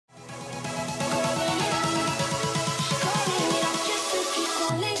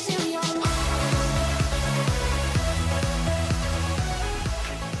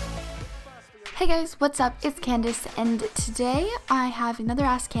guys, what's up? It's Candice, and today I have another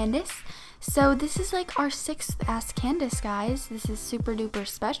Ask Candice. So this is like our 6th Ask Candice, guys. This is super duper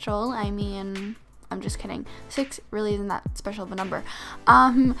special. I mean, I'm just kidding. 6 really isn't that special of a number.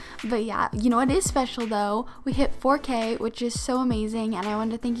 But yeah, you know what is special though? We hit 4K, which is so amazing, and I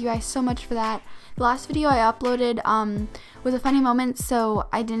wanted to thank you guys so much for that. The last video I uploaded was a funny moment, so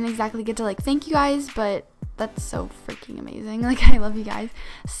I didn't exactly get to like thank you guys, but that's so freaking amazing. Like, I love you guys.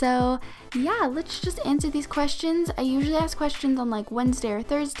 So yeah, let's just answer these questions. I usually ask questions on like Wednesday or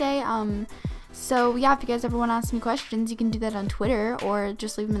Thursday. So yeah, if you guys ever want to ask me questions, you can do that on Twitter or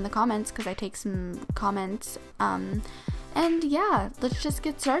just leave them in the comments, because I take some comments. And yeah, let's just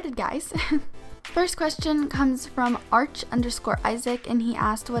get started, guys. First question comes from Arch_Isaac, and he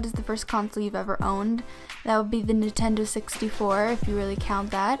asked, what is the first console you've ever owned? That would be the Nintendo 64, if you really count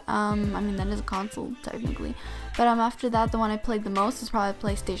that. I mean, that is a console, technically. But after that, the one I played the most was probably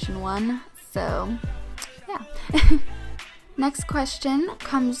PlayStation 1. So, yeah. Next question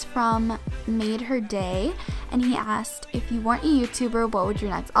comes from Made Her Day, and he asked, if you weren't a YouTuber, what would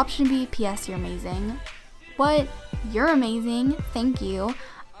your next option be? P.S. You're amazing. What? You're amazing. Thank you.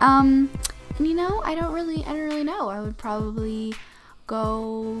 And you know, I don't really know. I would probably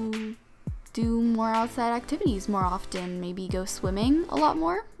go do more outside activities more often. Maybe go swimming a lot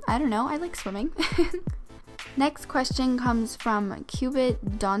more. I don't know. I like swimming. Next question comes from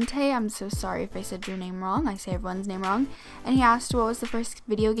Cubit Dante. I'm so sorry if I said your name wrong. I say everyone's name wrong. And he asked, what was the first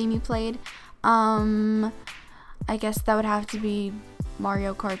video game you played? I guess that would have to be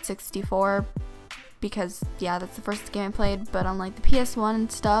Mario Kart 64. Because, yeah, that's the first game I played. But on like the PS1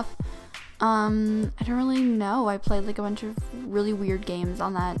 and stuff, I don't really know. I played like a bunch of really weird games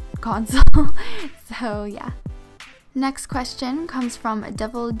on that console. So yeah. Next question comes from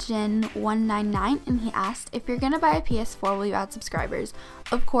DevilGen199, and he asked, if you're gonna buy a PS4, will you add subscribers?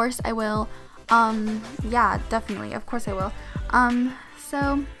 Of course I will. Yeah, definitely. Of course I will.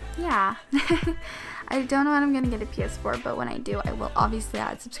 So yeah. I don't know when I'm gonna get a PS4, but when I do, I will obviously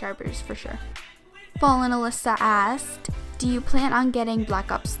add subscribers for sure. Fallen Alyssa asked, do you plan on getting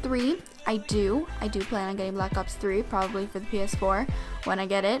Black Ops 3? I do plan on getting Black Ops 3, probably for the PS4 when I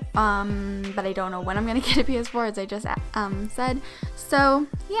get it, but I don't know when I'm gonna get a PS4, as I just said, so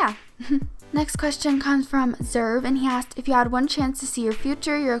yeah. Next question comes from Zerv, and he asked, if you had one chance to see your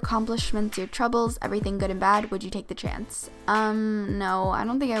future, your accomplishments, your troubles, everything good and bad, would you take the chance? No, I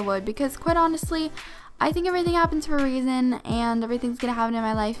don't think I would, because quite honestly, I think everything happens for a reason, and everything's gonna happen in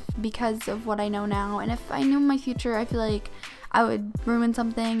my life because of what I know now, and if I knew my future, I feel like I would ruin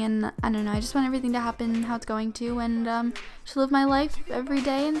something, and I don't know, I just want everything to happen how it's going to, and to live my life every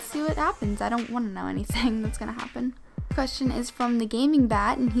day and see what happens. I don't want to know anything that's gonna happen. Question is from the Gaming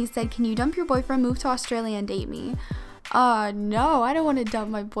Bat, and he said, can you dump your boyfriend, move to Australia, and date me? No, I don't want to dump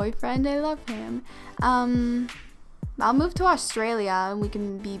my boyfriend. I love him. I'll move to Australia, and we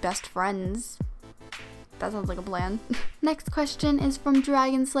can be best friends. That sounds like a plan. Next question is from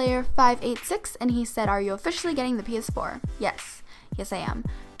DragonSlayer586, and he said, are you officially getting the PS4? Yes. Yes, I am.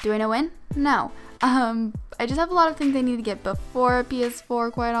 Do I know when? No. I just have a lot of things I need to get before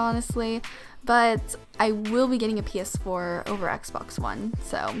PS4, quite honestly, but I will be getting a PS4 over Xbox One,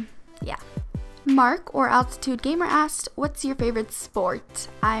 so yeah. Mark, or Altitude Gamer, asked, what's your favorite sport?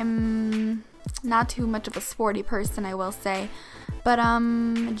 I'm not too much of a sporty person, I will say, but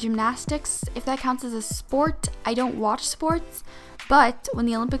gymnastics, if that counts as a sport. I don't watch sports, but when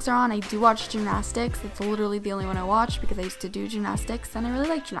the Olympics are on, I do watch gymnastics. It's literally the only one I watch, because I used to do gymnastics and I really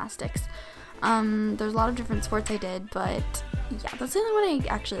like gymnastics. There's a lot of different sports I did, but yeah, that's the only one I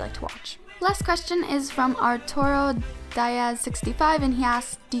actually like to watch. Last question is from Arturo Diaz65, and he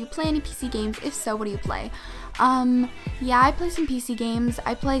asked, do you play any PC games? If so, what do you play? Yeah, I play some PC games.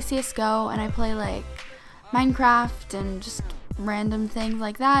 I play CSGO, and I play like Minecraft and just random things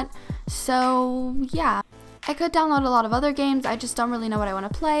like that. So yeah, I could download a lot of other games. I just don't really know what I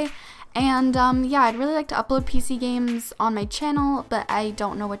want to play. And yeah, I'd really like to upload PC games on my channel, but I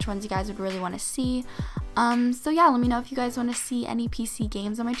don't know which ones you guys would really want to see. So yeah, let me know if you guys want to see any PC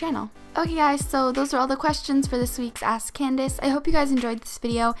games on my channel. Okay guys, so those are all the questions for this week's Ask Candice. I hope you guys enjoyed this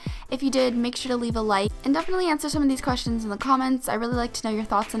video. If you did, make sure to leave a like, and definitely answer some of these questions in the comments. I really like to know your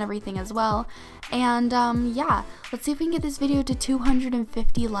thoughts on everything as well. And yeah, let's see if we can get this video to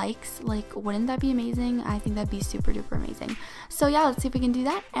 250 likes. Like, wouldn't that be amazing? I think that'd be super duper amazing. So yeah, let's see if we can do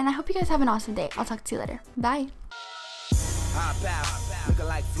that, and I hope you guys have an awesome day. I'll talk to you later. Bye. Looking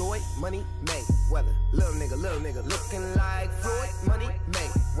like Floyd, money, May, weather. Little nigga, looking like Floyd, money, May.